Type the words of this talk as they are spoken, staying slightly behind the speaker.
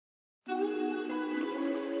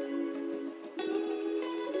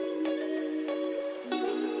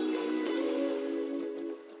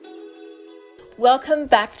Welcome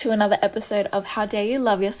back to another episode of How Dare You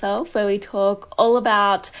Love Yourself, where we talk all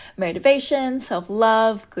about motivation,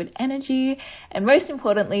 self-love, good energy, and most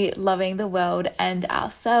importantly, loving the world and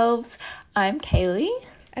ourselves. I'm Kaylee.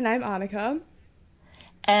 And I'm Annika.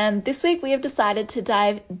 And this week we have decided to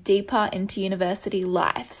dive deeper into university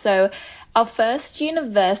life. So our first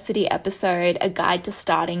university episode, A Guide to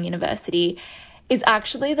Starting University, is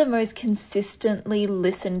actually the most consistently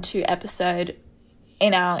listened to episode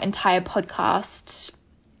in our entire podcast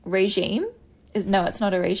regime. No, it's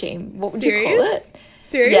not a regime. What would you call it?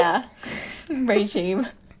 Series? Yeah. Regime.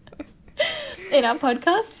 In our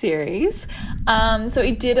podcast series. So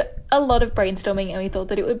we did a lot of brainstorming and we thought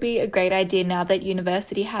that it would be a great idea now that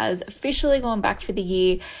university has officially gone back for the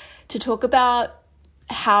year to talk about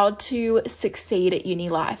how to succeed at uni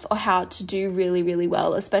life or how to do really, really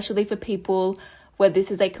well, especially for people where this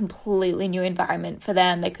is a completely new environment for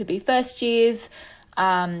them. They could be first years,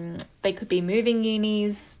 they could be moving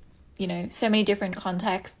unis, so many different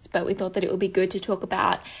contexts, but we thought that it would be good to talk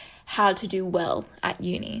about how to do well at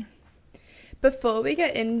uni. Before we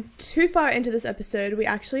get in too far into this episode, we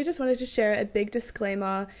actually just wanted to share a big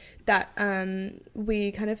disclaimer that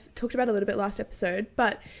we kind of talked about a little bit last episode,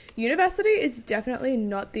 but university is definitely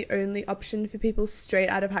not the only option for people straight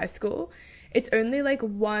out of high school. It's only like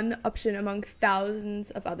one option among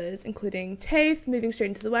thousands of others, including TAFE, moving straight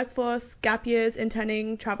into the workforce, gap years,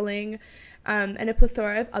 interning, traveling, and a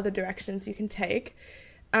plethora of other directions you can take.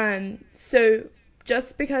 So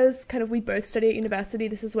just because kind of we both study at university,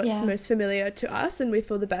 this is what's most familiar to us, and we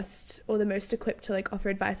feel the best or the most equipped to like offer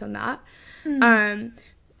advice on that.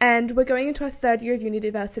 And we're going into our third year of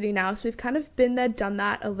university now, so we've kind of been there, done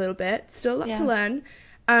that a little bit, still a lot to learn.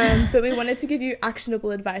 But we wanted to give you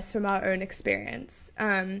actionable advice from our own experience.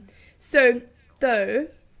 So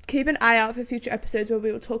keep an eye out for future episodes where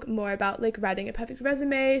we will talk more about like writing a perfect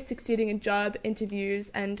resume, succeeding in job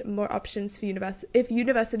interviews, and more options for university if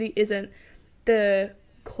university isn't the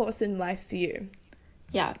course in life for you.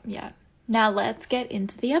 Yeah. Now let's get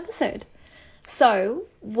into the episode. So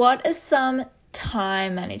what are some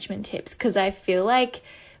time management tips? Because I feel like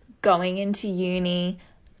going into uni,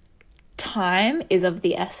 time is of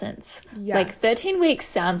the essence. Yes. Like 13 weeks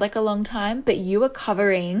sounds like a long time, but you are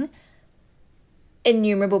covering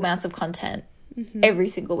innumerable amounts of content every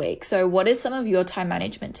single week. So what is some of your time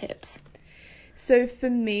management tips? So for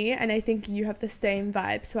me, and I think you have the same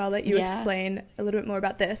vibe, so I'll let you explain a little bit more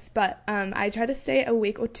about this, but I try to stay a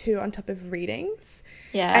week or two on top of readings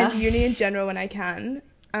and uni in general when I can.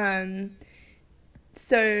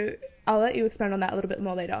 So I'll let you expand on that a little bit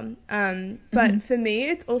more later on. But for me,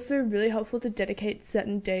 it's also really helpful to dedicate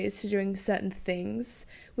certain days to doing certain things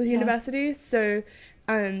with university. So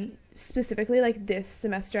specifically like this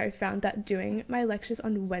semester, I found that doing my lectures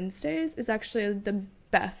on Wednesdays is actually the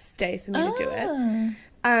best day for me to do it.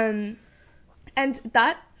 And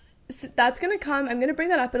that's going to come, I'm going to bring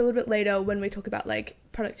that up a little bit later when we talk about like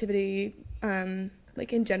productivity,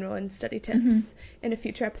 like in general and study tips in a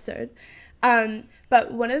future episode.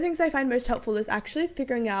 But one of the things I find most helpful is actually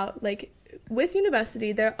figuring out, like, with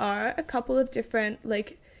university, there are a couple of different,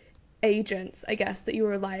 like, agents, I guess, that you're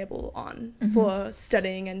reliable on for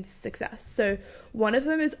studying and success. So one of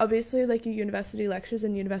them is obviously, like, your university lectures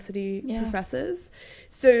and university professors.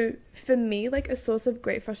 So for me, like, a source of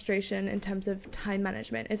great frustration in terms of time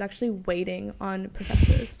management is actually waiting on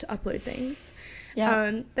professors to upload things.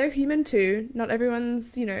 They're human too. Not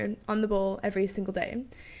everyone's, on the ball every single day.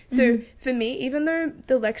 So for me, even though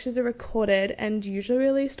the lectures are recorded and usually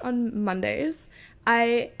released on Mondays,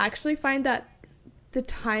 I actually find that the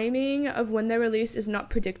timing of when they're released is not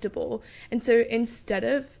predictable. And so instead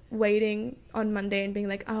of waiting on Monday and being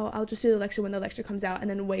like, oh, I'll just do the lecture when the lecture comes out, and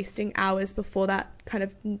then wasting hours before that kind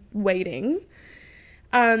of waiting,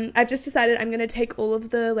 I've just decided I'm going to take all of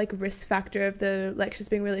the like risk factor of the lectures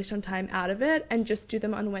being released on time out of it and just do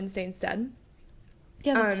them on Wednesday instead.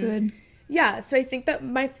 Yeah, that's good. Yeah, so I think that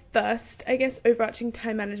my first, I guess, overarching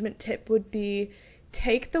time management tip would be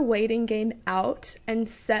take the waiting game out and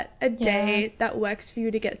set a day that works for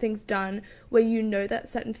you to get things done, where you know that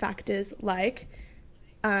certain factors like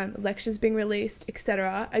lectures being released,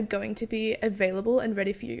 etc., are going to be available and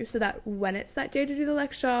ready for you, so that when it's that day to do the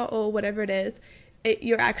lecture or whatever it is,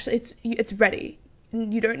 it's ready.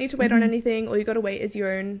 You don't need to wait on anything. All you got to wait is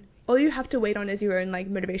your own. All you have to wait on is your own like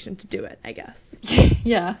motivation to do it, I guess.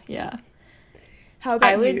 Yeah. How about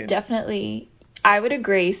you? I would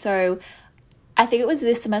agree. So I think it was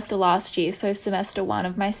this semester last year, so semester 1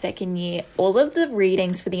 of my second year, all of the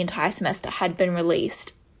readings for the entire semester had been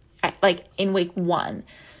released like in week 1.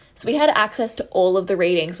 So we had access to all of the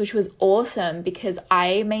readings, which was awesome because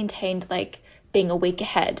I maintained like being a week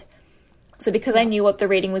ahead. So because I knew what the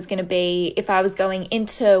reading was going to be, if I was going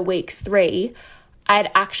into week 3, I'd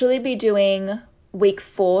actually be doing week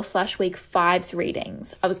 4/week 5's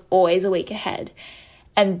readings. I was always a week ahead.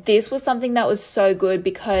 And this was something that was so good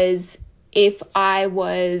because if I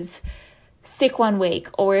was sick one week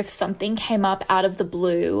or if something came up out of the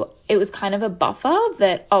blue, it was kind of a buffer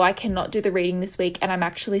that, I cannot do the reading this week and I'm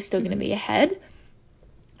actually still going to be ahead.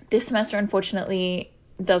 This semester, unfortunately,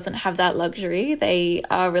 doesn't have that luxury. They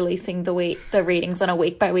are releasing the readings on a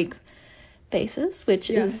week-by-week basis,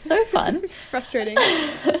 which is so fun. Frustrating.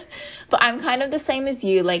 But I'm kind of the same as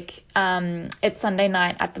you. Like, it's Sunday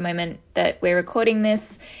night at the moment that we're recording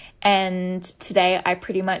this, and today I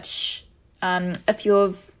pretty much, a few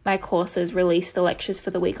of my courses release the lectures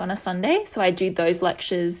for the week on a Sunday, so I do those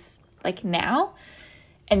lectures like now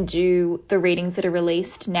and do the readings that are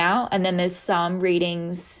released now, and then there's some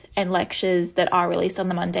readings and lectures that are released on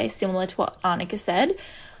the Monday, similar to what Annika said.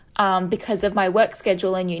 Because of my work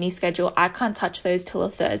schedule and uni schedule, I can't touch those till a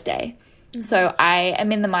Thursday. Mm-hmm. So I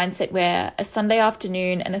am in the mindset where a Sunday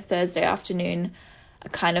afternoon and a Thursday afternoon are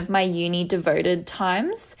kind of my uni devoted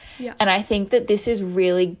times. Yeah. And I think that this is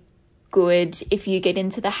really good if you get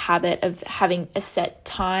into the habit of having a set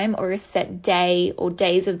time or a set day or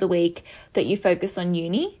days of the week that you focus on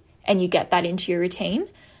uni and you get that into your routine.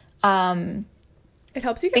 It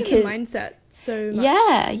helps you get in the mindset so much.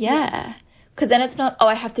 Yeah. Because then it's not,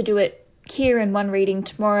 I have to do it here and one reading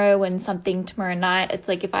tomorrow and something tomorrow night. It's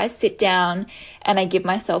like if I sit down and I give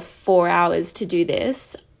myself 4 hours to do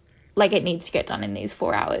this, like it needs to get done in these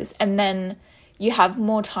 4 hours. And then you have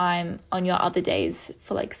more time on your other days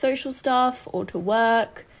for like social stuff or to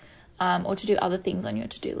work or to do other things on your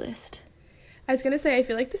to-do list. I was going to say, I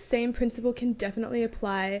feel like the same principle can definitely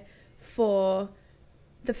apply for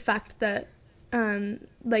the fact that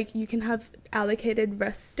like you can have allocated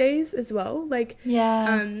rest days as well. Like,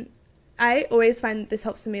 I always find this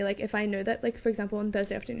helps me. Like, if I know that, like, for example, on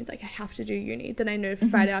Thursday afternoons, like, I have to do uni, then I know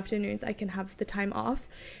Friday afternoons I can have the time off.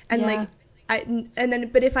 And,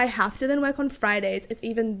 but if I have to then work on Fridays, it's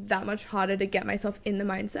even that much harder to get myself in the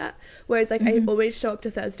mindset. Whereas, like, I always show up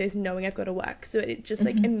to Thursdays knowing I've got to work. So it just,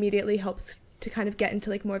 like, immediately helps to kind of get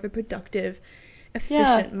into, like, more of a productive,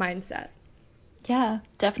 efficient mindset. Yeah,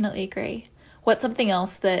 definitely agree. What's something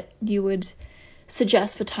else that you would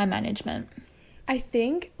suggest for time management? I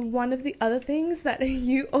think one of the other things that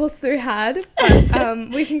you also had, but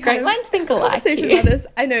we can kind Great minds think alike. Conversation about this.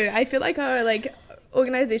 I know. I feel like our like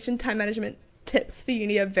organization time management tips for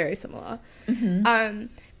uni are very similar.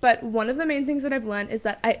 But one of the main things that I've learned is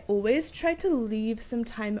that I always try to leave some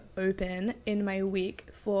time open in my week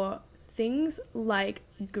for things like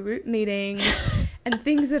group meetings and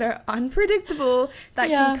things that are unpredictable that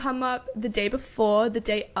can come up the day before, the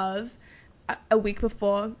day of, a week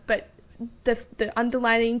before, but the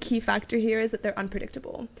underlying key factor here is that they're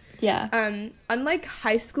unpredictable. Unlike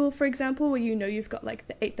high school, for example, where you've got like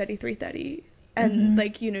the 8:30, 3:30 and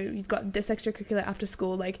like you've got this extracurricular after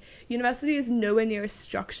school, like university is nowhere near as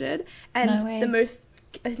structured, and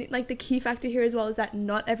I think like the key factor here as well is that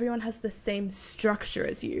not everyone has the same structure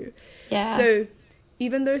as you. So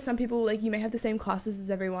even though some people, like, you may have the same classes as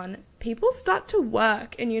everyone, people start to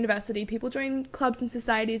work in university, people join clubs and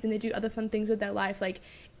societies and they do other fun things with their life. Like,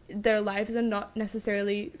 their lives are not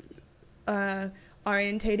necessarily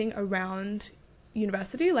orientating around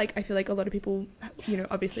university. Like, I feel like a lot of people,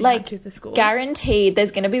 obviously like, have to for school. Guaranteed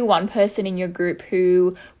there's going to be one person in your group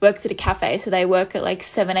who works at a cafe, so they work at like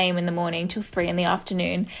 7 a.m. in the morning till 3 in the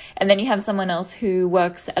afternoon, and then you have someone else who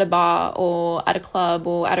works at a bar or at a club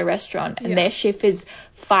or at a restaurant, and their shift is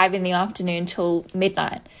 5 in the afternoon till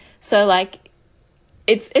midnight. So like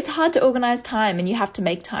it's hard to organize time, and you have to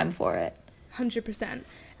make time for it. 100%.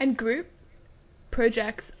 And group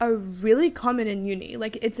projects are really common in uni.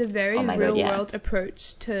 Like, it's a very real-world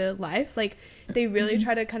approach to life. Like, they really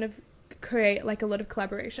try to kind of create, like, a lot of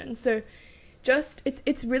collaboration. So,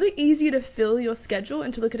 it's really easy to fill your schedule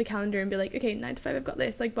and to look at a calendar and be like, okay, 9 to 5, I've got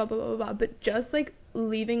this, like, blah, blah, blah, blah, blah. But just, like,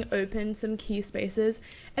 leaving open some key spaces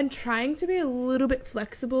and trying to be a little bit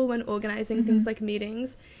flexible when organizing things like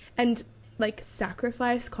meetings and, like,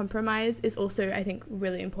 compromise is also, I think,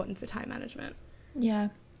 really important for time management. Yeah.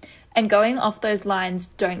 And going off those lines,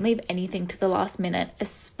 don't leave anything to the last minute,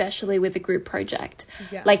 especially with a group project.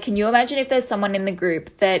 Yes. Like, can you imagine if there's someone in the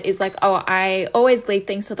group that is like, I always leave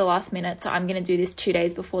things to the last minute, so I'm going to do this 2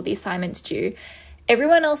 days before the assignment's due.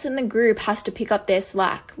 Everyone else in the group has to pick up their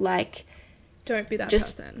slack. Like, don't be that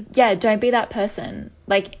person. Yeah, don't be that person.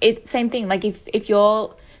 Like, same thing. Like, if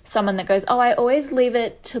you're someone that goes, oh, I always leave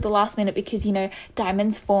it to the last minute because, you know,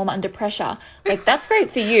 diamonds form under pressure. Like, that's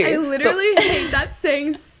great for you. I literally hate that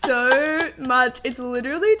saying so much. It's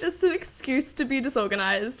literally just an excuse to be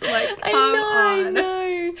disorganized. Like, come on. I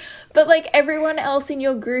know. But, like, everyone else in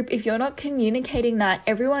your group, if you're not communicating that,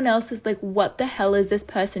 everyone else is like, what the hell is this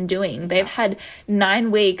person doing? They've had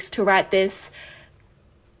 9 weeks to write this,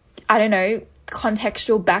 I don't know,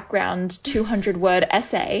 contextual background 200-word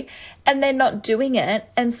essay, and they're not doing it.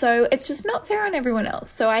 And so it's just not fair on everyone else.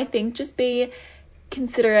 So I think just be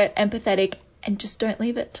considerate, empathetic, and just don't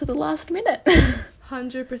leave it to the last minute.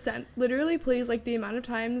 100%. Literally, please, like, the amount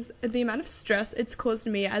of stress it's caused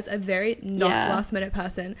me as a very not last minute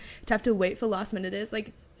person to have to wait for last minute is,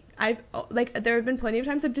 like, there have been plenty of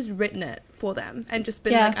times I've just written it for them and just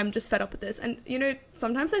been like, I'm just fed up with this. And, you know,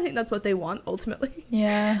 sometimes I think that's what they want ultimately.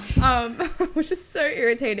 Yeah. Which is so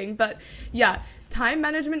irritating. But yeah, time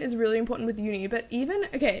management is really important with uni. But even,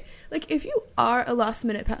 okay, like, if you are a last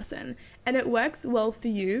minute person and it works well for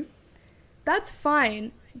you, that's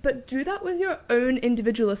fine. But do that with your own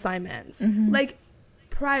individual assignments. Like,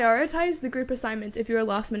 prioritize the group assignments if you're a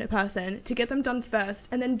last minute person to get them done first,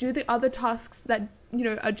 and then do the other tasks that, you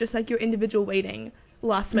know, are just like your individual waiting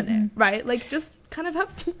last minute, right? Like, just kind of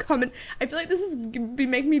have some common. I feel like this is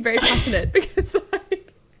making me very passionate because,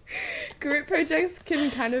 like, group projects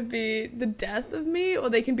can kind of be the death of me, or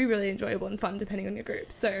they can be really enjoyable and fun depending on your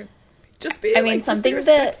group. So just be, just be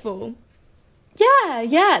respectful.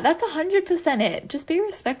 Yeah, that's 100% it. Just be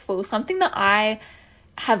respectful. Something that I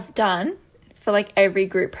have done for, like, every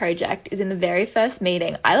group project is in the very first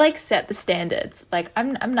meeting, I, like, set the standards. Like,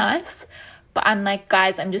 I'm nice, but I'm like,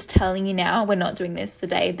 guys, I'm just telling you now, we're not doing this the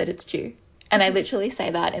day that it's due. And I literally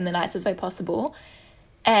say that in the nicest way possible.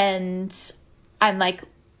 And I'm like,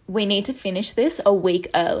 we need to finish this a week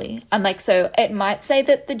early. I'm like, so it might say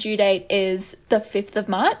that the due date is the 5th of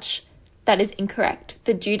March. That is incorrect.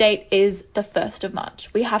 The due date is the 1st of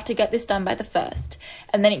March. We have to get this done by the 1st.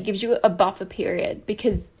 And then it gives you a buffer period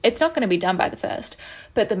because it's not going to be done by the 1st,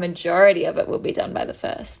 but the majority of it will be done by the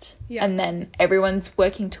 1st. Yeah. And then everyone's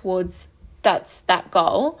working towards that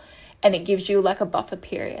goal, and it gives you, like, a buffer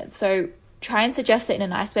period. So try and suggest it in a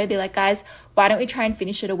nice way. Be like, guys, why don't we try and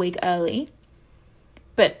finish it a week early?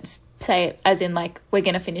 But say it as in, like, we're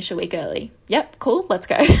going to finish a week early. Yep, cool, let's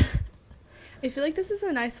go. I feel like this is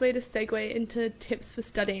a nice way to segue into tips for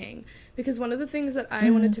studying, because one of the things that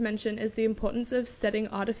I wanted to mention is the importance of setting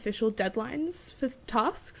artificial deadlines for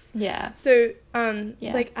tasks. Yeah. So,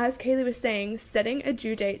 like, as Kaylee was saying, setting a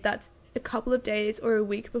due date that's a couple of days or a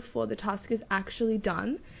week before the task is actually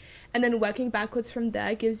done, and then working backwards from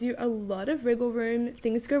there gives you a lot of wriggle room.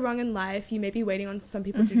 Things go wrong in life. You may be waiting on some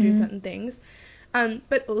people to do certain things.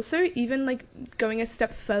 But also, even, like, going a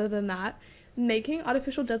step further than that, making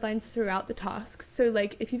artificial deadlines throughout the tasks. So,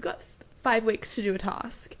 like, if you've got 5 weeks to do a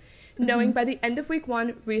task, knowing by the end of week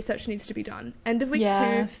 1, research needs to be done. End of week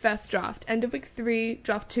 2, first draft. End of week 3,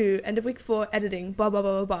 draft 2. End of week 4, editing, blah, blah,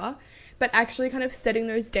 blah, blah, blah. But actually kind of setting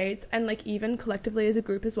those dates, and, like, even collectively as a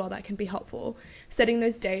group as well, that can be helpful. Setting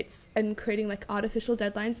those dates and creating, like, artificial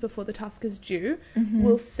deadlines before the task is due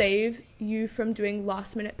will save you from doing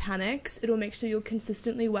last minute panics. It'll make sure you're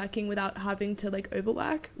consistently working without having to, like,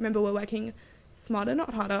 overwork. Remember, we're working smarter,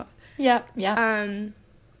 not harder. Yeah. And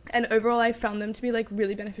overall, I found them to be, like,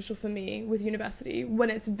 really beneficial for me with university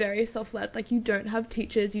when it's very self-led. Like, you don't have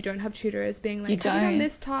teachers, you don't have tutors being like, have you done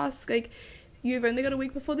this task? Like, you've only got a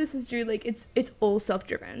week before this is due. Like, it's all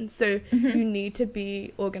self-driven. So you need to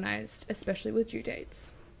be organized, especially with due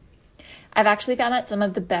dates. I've actually found that some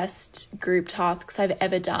of the best group tasks I've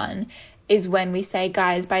ever done is when we say,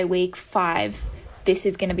 guys, by week 5, this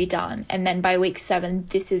is going to be done. And then by week 7,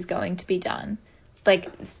 this is going to be done. Like,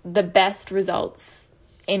 the best results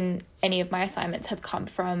in any of my assignments have come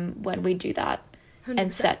from when we do that 100%.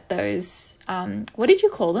 And set those, what did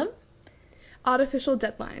you call them? Artificial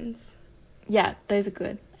deadlines. Yeah, those are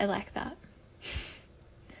good. I like that.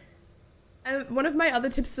 One of my other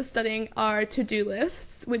tips for studying are to-do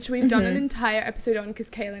lists, which we've done an entire episode on because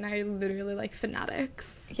Kayla and I are literally, like,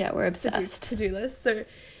 fanatics. Yeah, we're obsessed. To-do lists. So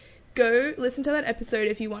go listen to that episode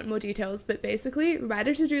if you want more details. But basically, write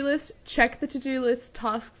a to-do list, check the to-do list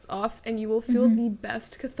tasks off, and you will feel the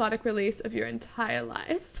best cathartic release of your entire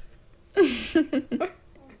life.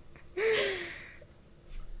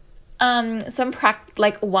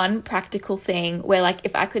 One practical thing where, like,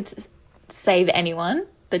 if I could save anyone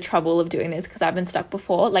the trouble of doing this, because I've been stuck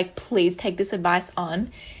before, like, please take this advice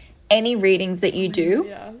on. Any readings that you do,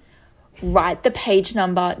 write the page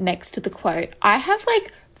number next to the quote. I have,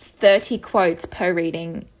 like, 30 quotes per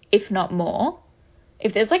reading, if not more.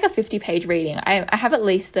 if there's like a 50-page reading, I have at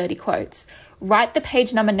least 30 quotes. Write the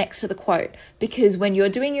page number next to the quote, because when you're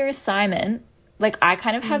doing your assignment, like I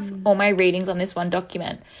kind of have all my readings on this one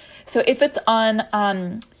document. So if it's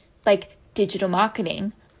on like digital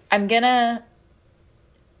marketing, I'm going to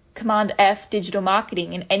Command F digital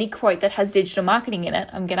marketing, and any quote that has digital marketing in it,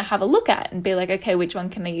 I'm going to have a look at and be like, okay, which one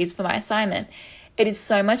can I use for my assignment? It is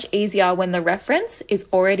so much easier when the reference is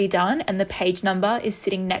already done and the page number is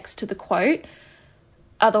sitting next to the quote.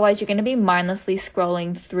 Otherwise, you're going to be mindlessly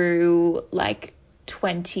scrolling through like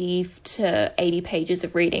 20 to 80 pages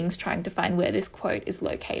of readings trying to find where this quote is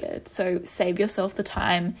located. So save yourself the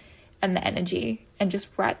time and the energy and just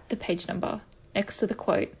write the page number next to the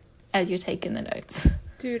quote as you're taking the notes.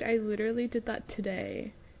 Dude, I literally did that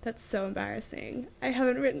today. That's so embarrassing.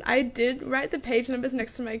 I did write the page numbers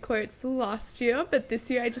next to my quotes last year, but this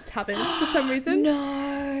year I just haven't for some reason. No.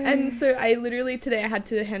 And so I literally today I had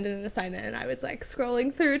to hand in an assignment, and I was like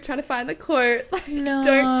scrolling through trying to find the quote. Like, no.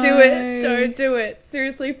 Don't do it.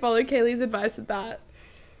 Seriously, follow Kaylee's advice with that.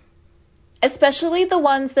 Especially the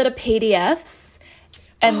ones that are PDFs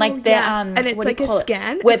and like they're and it's what like do you call a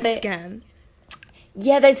scan. It? Where it's a scan.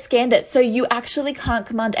 Yeah, they've scanned it. So you actually can't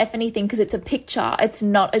Command F anything because it's a picture. It's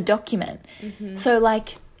not a document. Mm-hmm. So,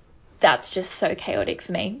 like, that's just so chaotic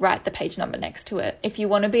for me. Write the page number next to it. If you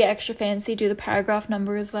want to be extra fancy, do the paragraph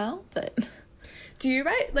number as well. But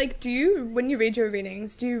when you read your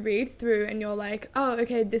readings, do you read through and you're like, oh,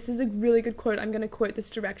 okay, this is a really good quote, I'm going to quote this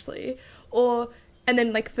directly? And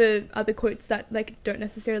then, like, for other quotes that, like, don't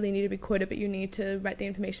necessarily need to be quoted, but you need to write the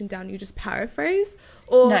information down, you just paraphrase?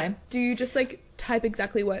 Or no. Do you just, like, type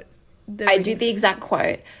exactly what I do the exact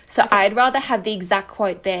quote. So okay. I'd rather have the exact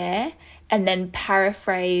quote there and then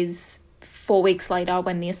paraphrase 4 weeks later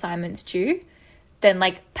when the assignment's due than,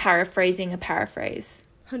 like, paraphrasing a paraphrase,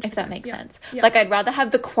 if that makes sense. Yeah. Like, I'd rather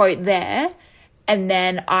have the quote there and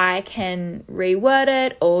then I can reword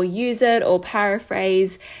it or use it or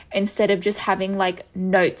paraphrase instead of just having, like,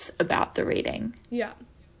 notes about the reading. Yeah.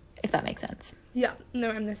 If that makes sense. Yeah. No,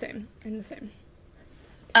 I'm the same.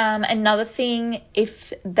 Another thing,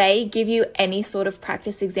 if they give you any sort of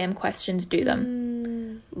practice exam questions, do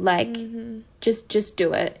them. Just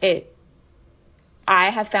do it. I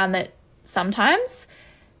have found that sometimes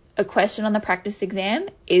a question on the practice exam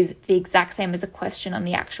is the exact same as a question on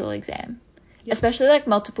the actual exam. Yep. Especially like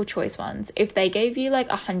multiple choice ones. If they gave you like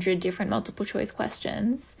 100 different multiple choice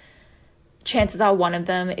questions, chances are one of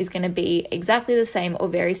them is going to be exactly the same or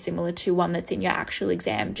very similar to one that's in your actual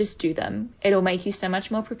exam. Just do them. It'll make you so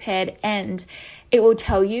much more prepared, and it will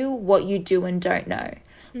tell you what you do and don't know.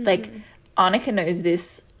 Mm-hmm. Like, Annika knows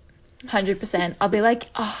this 100%. I'll be like,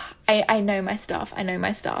 oh, I know my stuff.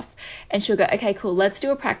 And she'll go, okay, cool, let's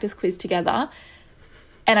do a practice quiz together.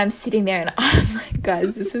 And I'm sitting there and I'm like,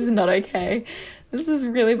 guys, this is not okay. This is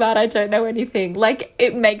really bad. I don't know anything. Like,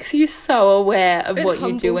 it makes you so aware of what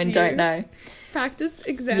you do and don't know. Practice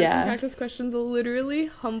exams and practice questions will literally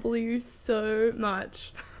humble you so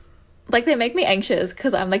much. Like, they make me anxious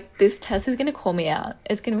because I'm like, this test is going to call me out.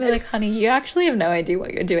 It's going to be like, honey, you actually have no idea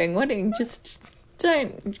what you're doing. What do you just...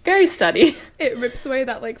 Don't go study. It rips away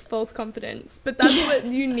that, like, false confidence. But that's what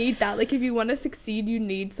you need. That, like, if you want to succeed, you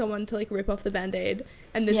need someone to, like, rip off the band-aid.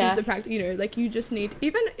 And this is the practice, you know, like, you just need,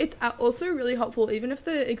 even, it's also really helpful, even if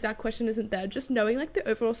the exact question isn't there, just knowing, like, the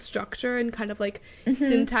overall structure and kind of, like,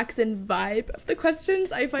 syntax and vibe of the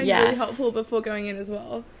questions, I find really helpful before going in as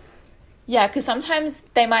well. Yeah, because sometimes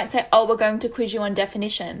they might say, oh, we're going to quiz you on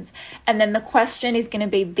definitions. And then the question is going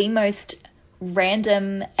to be the most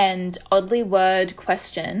random and oddly worded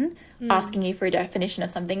question asking you for a definition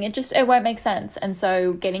of something. It won't make sense. And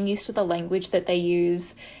so getting used to the language that they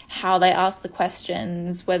use, how they ask the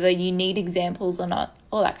questions, whether you need examples or not,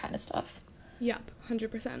 all that kind of stuff. Yep,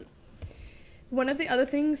 100%. One of the other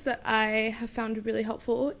things that I have found really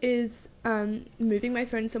helpful is moving my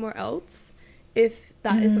phone somewhere else if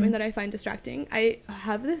that is something that I find distracting. I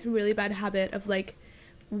have this really bad habit of, like,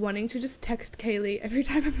 wanting to just text Kaylee every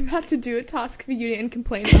time I'm about to do a task for uni and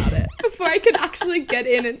complain about it before I can actually get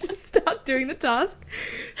in and just start doing the task.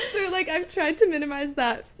 So, like, I've tried to minimize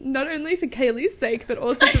that, not only for Kaylee's sake, but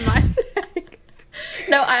also for my sake.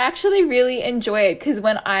 No, I actually really enjoy it because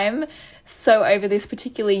when I'm so over this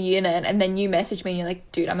particular unit and then you message me and you're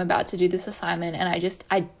like, dude, I'm about to do this assignment and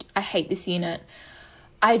I hate this unit,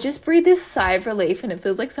 I just breathe this sigh of relief and it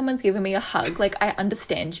feels like someone's giving me a hug. Like, I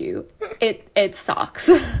understand you. It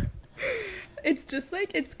sucks. It's just,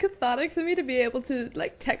 like, it's cathartic for me to be able to,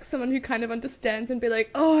 like, text someone who kind of understands and be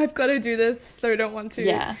like, oh, I've got to do this, so I don't want to.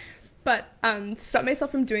 Yeah. But to stop myself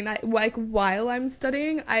from doing that, like, while I'm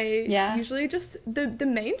studying, I usually just, the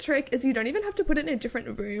main trick is you don't even have to put it in a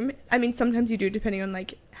different room. I mean, sometimes you do, depending on,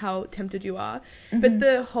 like, how tempted you are. But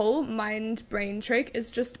the whole mind-brain trick is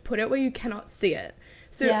just put it where you cannot see it.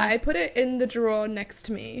 So I put it in the drawer next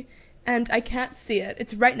to me, and I can't see it.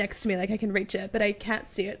 It's right next to me, like, I can reach it, but I can't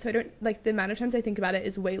see it. So I don't, like, the amount of times I think about it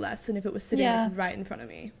is way less than if it was sitting, like, right in front of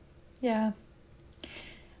me. Yeah.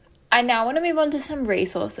 I now want to move on to some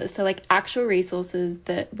resources. So, like, actual resources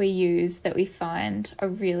that we use that we find are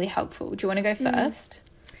really helpful. Do you want to go first?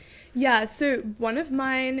 Yeah, so one of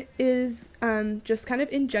mine is just kind of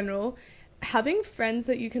in general, having friends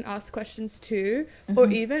that you can ask questions to, or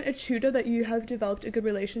even a tutor that you have developed a good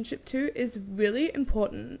relationship to is really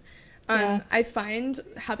important. I find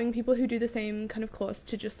having people who do the same kind of course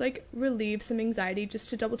to just, like, relieve some anxiety, just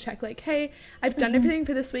to double check, like, hey, I've done everything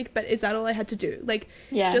for this week, but is that all I had to do? Like,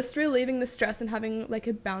 just relieving the stress and having, like,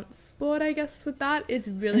 a bounce board, I guess, with that is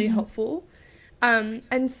really helpful.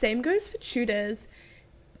 And same goes for tutors.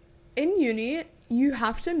 In uni, you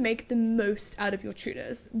have to make the most out of your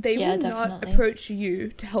tutors. They will not approach you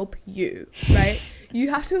to help you, right? You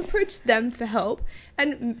have to approach them for help.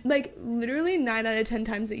 And, like, literally 9 out of 10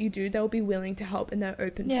 times that you do, they'll be willing to help and they're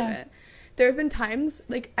open to it. There have been times,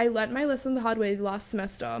 like, I learned my lesson the hard way last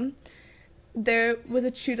semester. There was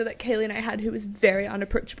a tutor that Kaylee and I had who was very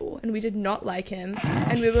unapproachable, and we did not like him.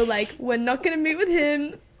 And we were like, we're not going to meet with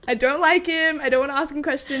him. I don't like him. I don't want to ask him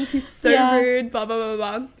questions. He's so rude, blah, blah,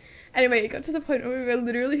 blah, blah. Anyway, it got to the point where we were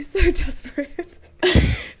literally so desperate.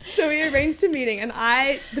 So we arranged a meeting, and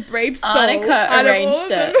the brave soul, Annika arranged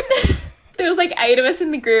it. There was like 8 of us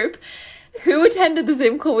in the group. Who attended the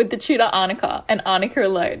Zoom call with the tutor? Annika, and Annika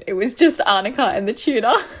alone. It was just Annika and the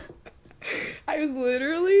tutor. I was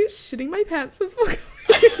literally shitting my pants before going.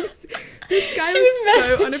 This guy was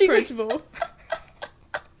so unapproachable.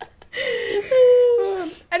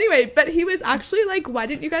 Anyway, but he was actually like, why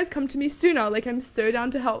didn't you guys come to me sooner? Like, I'm so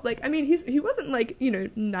down to help. Like, I mean, he wasn't, like, you know,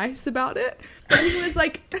 nice about it, but he was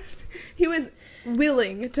like, he was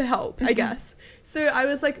willing to help, I guess. So I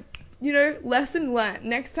was like, you know, lesson learned.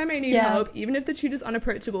 Next time I need help, even if the tutor's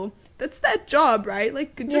unapproachable, that's their job, right?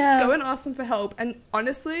 Like, just go and ask them for help. And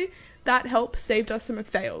honestly, that help saved us from a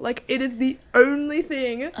fail. Like, it is the only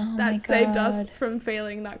thing that saved us from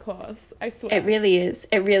failing that class. I swear. It really is.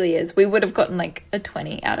 It really is. We would have gotten like a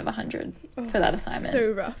 20 out of 100 for that assignment.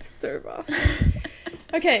 So rough. So rough.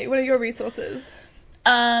 Okay, what are your resources?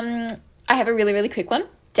 I have a really, really quick one.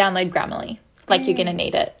 Download Grammarly. Like, you're going to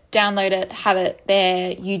need it. Download it. Have it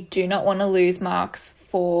there. You do not want to lose marks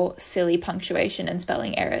for silly punctuation and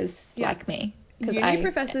spelling errors like me. Uni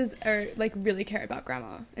professors are, like, really care about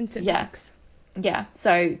grammar and syntax. Yeah.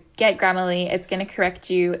 So get Grammarly. It's going to correct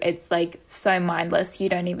you. It's, like, so mindless. You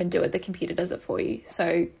don't even do it. The computer does it for you.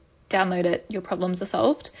 So download it. Your problems are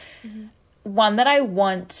solved. One that I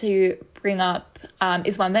want to bring up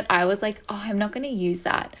is one that I was like, I'm not going to use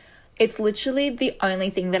that. It's literally the only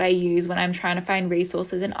thing that I use when I'm trying to find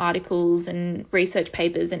resources and articles and research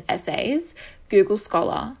papers and essays. Google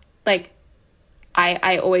Scholar. Like,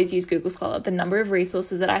 I always use Google Scholar. The number of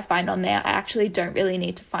resources that I find on there, I actually don't really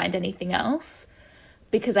need to find anything else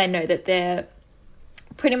because I know that they're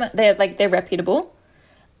reputable.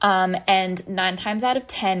 And 9 times out of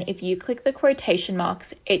 10, if you click the quotation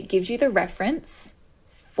marks, it gives you the reference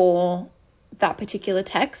for that particular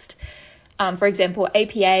text. For example,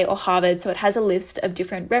 APA or Harvard. So it has a list of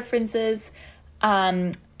different references.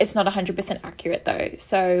 It's not 100% accurate though.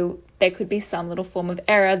 So there could be some little form of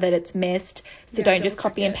error that it's missed. So don't just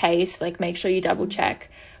copy and paste, like make sure you double check.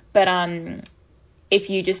 But if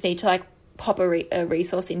you just need to like pop a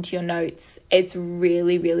resource into your notes, it's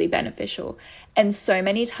really, really beneficial. And so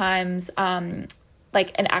many times,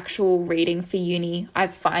 like an actual reading for uni, I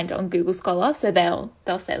find on Google Scholar. So they'll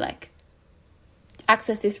say like,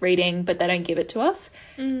 access this reading, but they don't give it to us.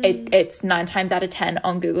 It's 9 times out of 10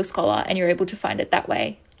 on Google Scholar, and you're able to find it that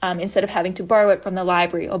way, instead of having to borrow it from the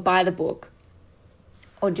library or buy the book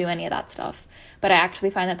or do any of that stuff. But I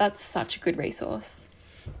actually find that that's such a good resource.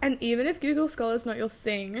 And even if Google Scholar is not your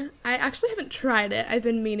thing, I actually haven't tried it. I've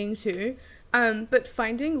been meaning to, but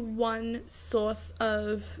finding one source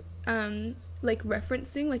of like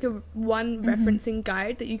referencing, like one referencing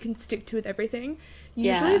guide that you can stick to with everything.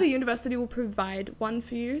 Usually the university will provide one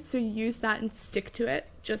for you, so use that and stick to it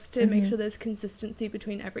just to make sure there's consistency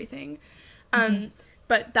between everything.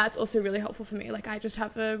 But that's also really helpful for me. Like, I just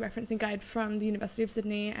have a referencing guide from the University of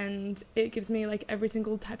Sydney, and it gives me like every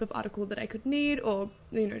single type of article that I could need, or,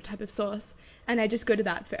 you know, type of source, and I just go to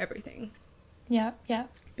that for everything. Yeah.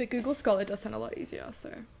 But Google Scholar does sound a lot easier,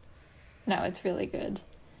 so. No, it's really good.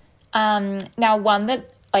 Now, one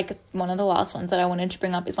that like one of the last ones that I wanted to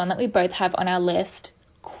bring up is one that we both have on our list,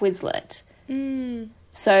 Quizlet.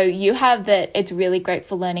 So you have that it's really great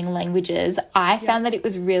for learning languages. I found that it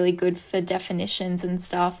was really good for definitions and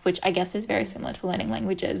stuff, which I guess is very similar to learning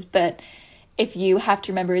languages. But if you have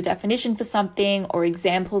to remember a definition for something or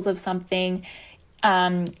examples of something,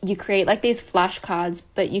 you create like these flashcards,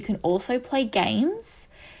 but you can also play games.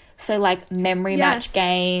 So like memory match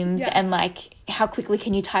games and like how quickly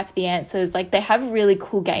can you type the answers. Like they have really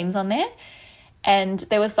cool games on there. And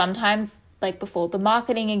there were sometimes like before the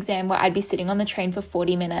marketing exam where I'd be sitting on the train for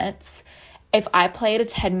 40 minutes. If I played a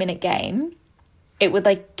 10-minute game, it would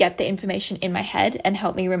like get the information in my head and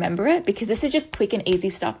help me remember it, because this is just quick and easy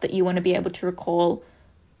stuff that you want to be able to recall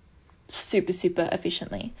super, super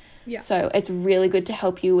efficiently. Yeah. So it's really good to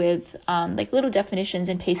help you with like little definitions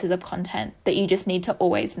and pieces of content that you just need to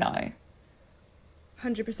always know.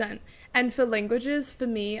 100%. And for languages, for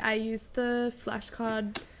me, I use the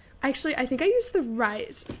flashcard. Actually, I think I use the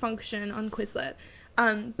write function on Quizlet,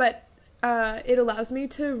 but it allows me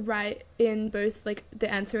to write in both like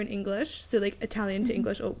the answer in English, so like Italian to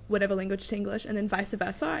English or whatever language to English, and then vice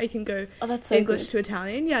versa. I can go English to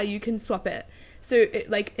Italian. Yeah, you can swap it. So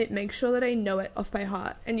it makes sure that I know it off by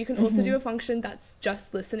heart. And you can also do a function that's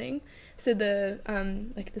just listening. So the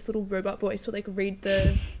like this little robot voice will like read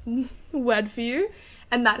the word for you,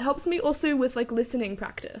 and that helps me also with like listening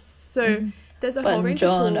practice. So there's a whole range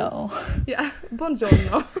of tools. Yeah,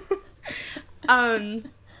 buongiorno.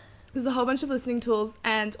 There's a whole bunch of listening tools,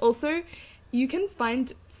 and also you can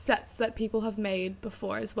find sets that people have made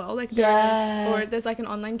before as well. Like or there's like an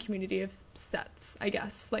online community of sets, I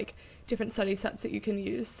guess, like different study sets that you can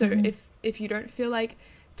use. So if you don't feel like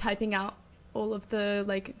typing out all of the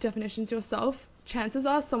like definitions yourself, chances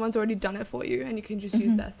are someone's already done it for you, and you can just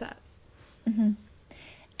use their set.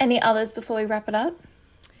 Any others before we wrap it up?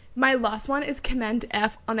 My last one is Command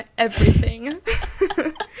F on everything.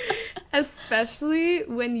 Especially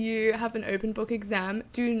when you have an open book exam,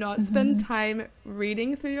 do not spend time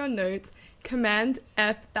reading through your notes. Command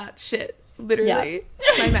F that shit. Literally.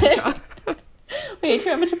 My mantra. We need to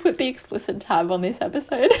remember to put the explicit tab on this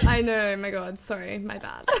episode. I know, my god, sorry, my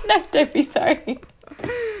bad. No, don't be sorry.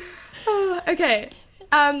 Okay.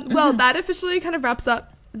 Well, that officially kind of wraps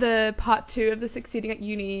up the part 2 of the Succeeding at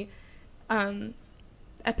Uni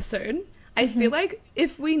episode. I feel like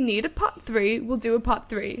if we need a part 3, we'll do a part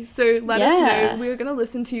 3. So let us know. We're going to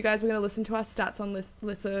listen to you guys. We're going to listen to our stats on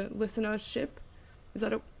listenership. Is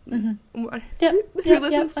that a... Who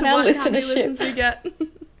listens to what? How many listens we get?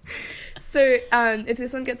 So if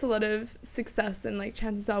this one gets a lot of success, then like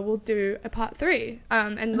chances are we'll do a part 3.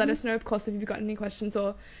 And let us know, of course, if you've got any questions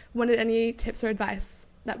or wanted any tips or advice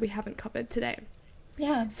that we haven't covered today.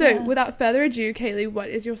 So without further ado, Kaylee, what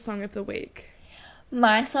is your song of the week?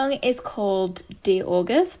 My song is called Dear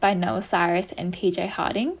August by Noah Cyrus and PJ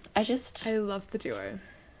Harding. I love the duo.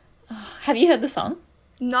 Have you heard the song?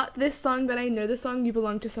 Not this song, but I know the song You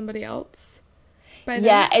Belong to Somebody Else.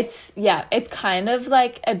 It's kind of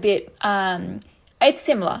like a bit it's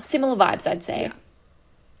similar vibes, I'd say. Yeah.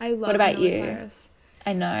 I love What about Noah you? Cyrus.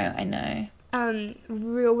 I know.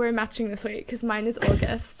 We're matching this week because mine is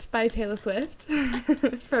August by Taylor Swift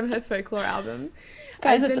from her Folklore album.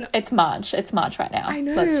 Guys, it's March. It's March right now. I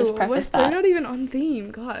know. Let's just preface that. We're so not even on theme.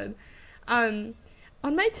 God. On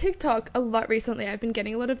my TikTok a lot recently, I've been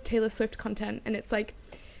getting a lot of Taylor Swift content, and it's like,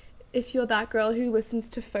 if you're that girl who listens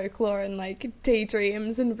to folklore and like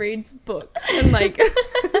daydreams and reads books and like,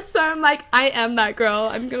 so I'm like, I am that girl.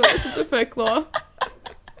 I'm gonna listen to folklore.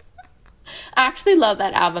 I actually love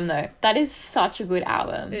that album though. That is such a good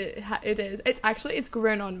album. It is. It's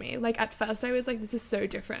grown on me. Like at first I was like, this is so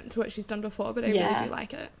different to what she's done before, but I really do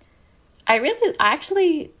like it. I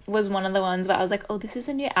actually was one of the ones where I was like, oh, this is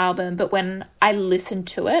a new album. But when I listened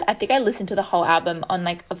to it, I think I listened to the whole album on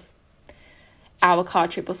like our car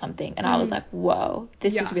trip or something. And I was like, whoa,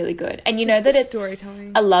 this is really good. And you know that it's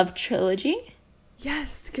storytelling. A love trilogy?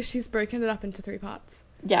 Yes, because she's broken it up into 3 parts.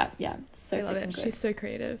 Yeah. So I love it. Good. She's so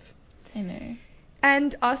creative. I know.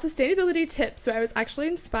 And our sustainability tips, where I was actually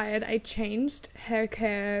inspired, I changed hair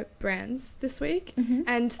care brands this week.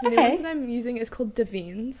 And the new ones that I'm using is called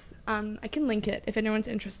Davines. I can link it if anyone's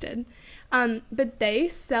interested. But they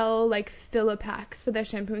sell like filler packs for their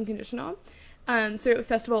shampoo and conditioner. So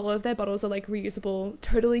first of all of their bottles are like reusable,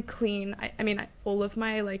 totally clean. I mean, all of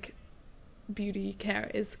my like beauty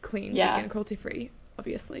care is clean, vegan, cruelty free,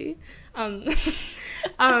 obviously.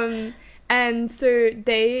 And so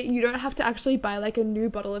you don't have to actually buy like a new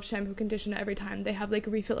bottle of shampoo conditioner every time. They have like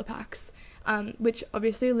refiller packs, which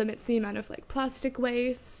obviously limits the amount of like plastic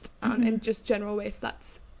waste and just general waste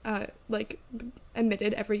that's like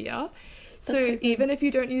emitted every year. So even if you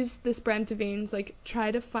don't use this brand Davines, like try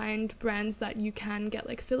to find brands that you can get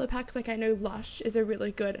like filler packs. Like I know Lush is a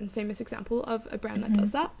really good and famous example of a brand that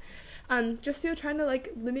does that. Just so you're trying to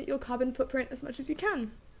like limit your carbon footprint as much as you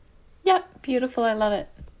can. Yep, beautiful. I love it.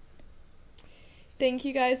 Thank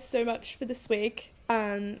you guys so much for this week.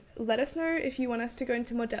 Let us know if you want us to go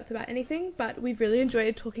into more depth about anything, but we've really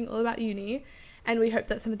enjoyed talking all about uni, and we hope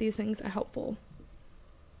that some of these things are helpful.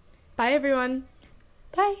 Bye everyone.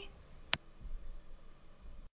 Bye.